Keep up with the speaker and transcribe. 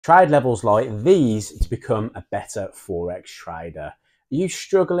trade levels like these to become a better Forex trader? Are you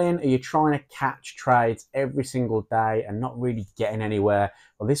struggling? Are you trying to catch trades every single day and not really getting anywhere?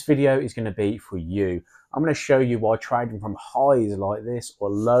 Well, this video is going to be for you. I'm going to show you why trading from highs like this or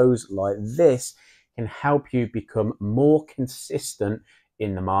lows like this can help you become more consistent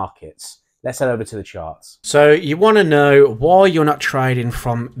in the markets. Let's head over to the charts. So you want to know why you're not trading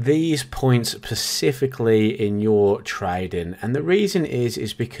from these points specifically in your trading. And the reason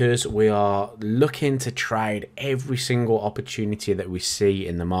is because we are looking to trade every single opportunity that we see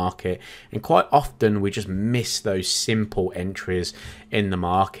in the market. And quite often we just miss those simple entries in the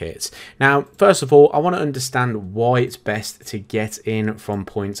markets. Now, first of all, I want to understand why it's best to get in from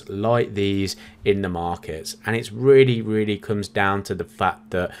points like these in the markets. And it's really comes down to the fact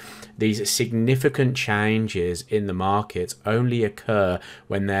that these significant changes in the markets only occur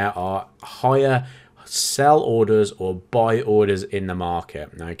when there are higher sell orders or buy orders in the market.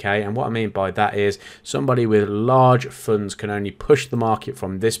 Okay, and what I mean by that is somebody with large funds can only push the market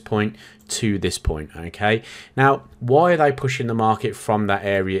from this point to this point. Okay, now why are they pushing the market from that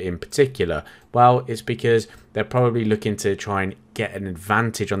area in particular? Well, it's because they're probably looking to try and get an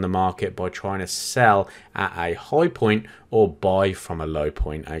advantage on the market by trying to sell at a high point or buy from a low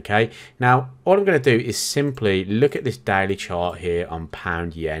point. Okay, now all I'm going to do is simply look at this daily chart here on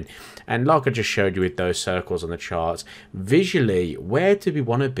pound yen, and like I just showed you with those circles on the charts, visually, where do we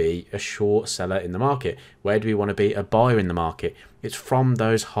want to be a short seller in the market? Where do we want to be a buyer in the market? It's from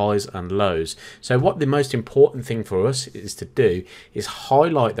those highs and lows. So what the most important thing for us is to do is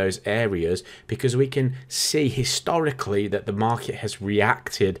highlight those areas, because we can see historically that the market has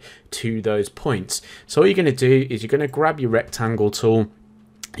reacted to those points. So all you're going to do is you're going to grab your rectangle tool,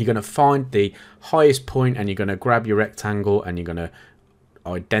 you're going to find the highest point, and you're going to grab your rectangle and you're going to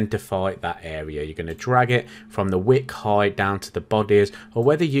identify that area. You're going to drag it from the wick high down to the bodies, or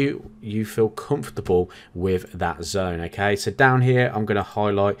whether you feel comfortable with that zone. Okay, so down here I'm going to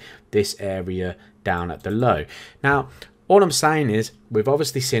highlight this area down at the low. Now all I'm saying is we've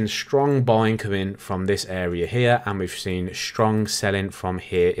obviously seen strong buying come in from this area here, and we've seen strong selling from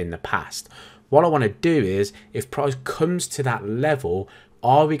here in the past. What I want to do is, if price comes to that level,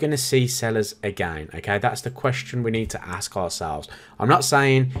 are we going to see sellers again? Okay, that's the question we need to ask ourselves. I'm not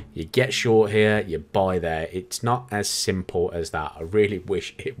saying you get short here, you buy there. It's not as simple as that. I really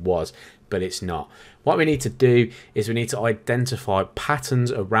wish it was, but it's not. What we need to do is we need to identify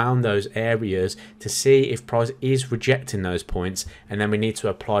patterns around those areas to see if price is rejecting those points, and then we need to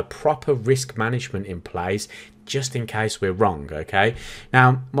apply proper risk management in place just in case we're wrong. Okay,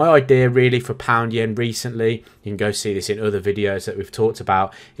 now my idea really for pound yen recently, you can go see this in other videos that we've talked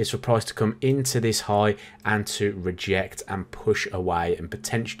about, is for price to come into this high and to reject and push away and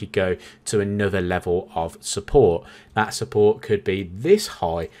potentially go to another level of support. That support could be this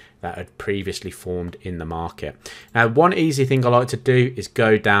high that had previously formed in the market. Now, one easy thing I like to do is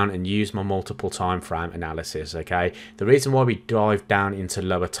go down and use my multiple time frame analysis. Okay, the reason why we dive down into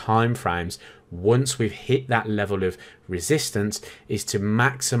lower time frames once we've hit that level of resistance is to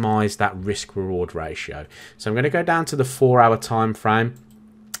maximize that risk reward ratio. So I'm going to go down to the 4-hour time frame,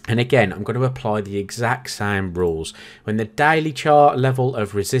 and again I'm going to apply the exact same rules. When the daily chart level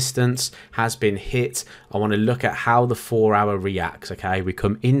of resistance has been hit, I want to look at how the 4-hour reacts. Okay, we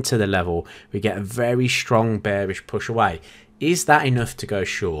come into the level, we get a very strong bearish push away. Is that enough to go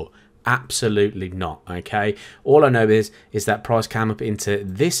short? Absolutely not. Okay, all I know is that price came up into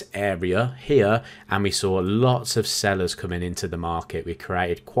this area here, and we saw lots of sellers coming into the market. We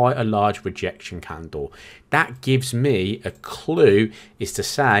created quite a large rejection candle. That gives me a clue, is to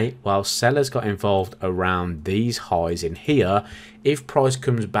say, well, sellers got involved around these highs in here. If price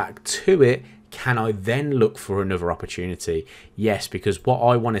comes back to it, can I then look for another opportunity? Yes, because what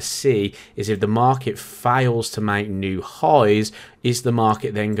I want to see is if the market fails to make new highs, is the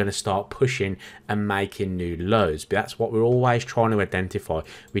market then going to start pushing and making new lows? But that's what we're always trying to identify.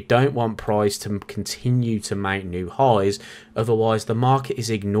 We don't want price to continue to make new highs, otherwise the market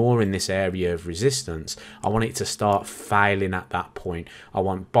is ignoring this area of resistance. I want it to start failing at that point. I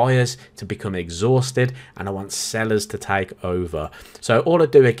want buyers to become exhausted, and I want sellers to take over. So all I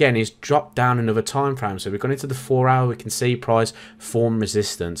do again is drop down another time frame. So we've gone into the 4-hour, we can see price form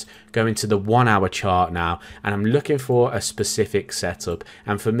resistance. Go into the 1-hour chart now, and I'm looking for a specific setup,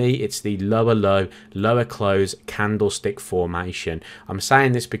 and for me it's the lower low, lower close candlestick formation. I'm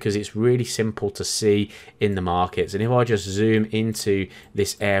saying this because it's really simple to see in the markets, and if I just zoom into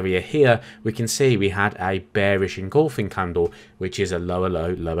this area here, we can see we had a bearish engulfing candle, which is a lower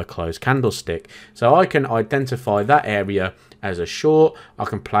low, lower close candlestick. So I can identify that area as a short. I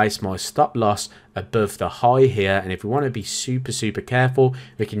can place my stop loss loss above the high here, and if we want to be super careful,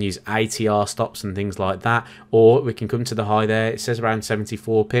 we can use ATR stops and things like that, or we can come to the high there. It says around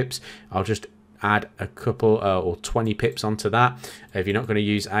 74 pips. I'll just add a couple or 20 pips onto that. If you're not going to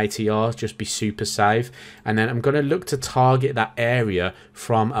use ATRs, just be super safe. And then I'm going to look to target that area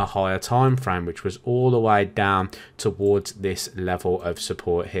from a higher time frame, which was all the way down towards this level of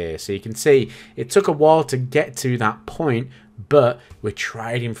support here. So you can see it took a while to get to that point, but we're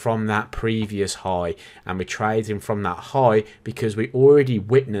trading from that previous high, and we're trading from that high because we already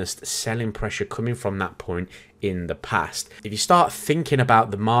witnessed selling pressure coming from that point in the past. If you start thinking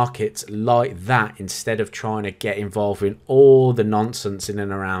about the markets like that instead of trying to get involved in all the nonsense in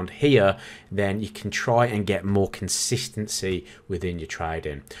and around here, then you can try and get more consistency within your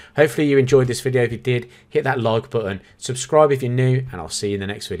trading. Hopefully you enjoyed this video. If you did, hit that like button, subscribe if you're new, and I'll see you in the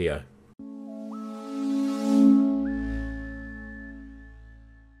next video.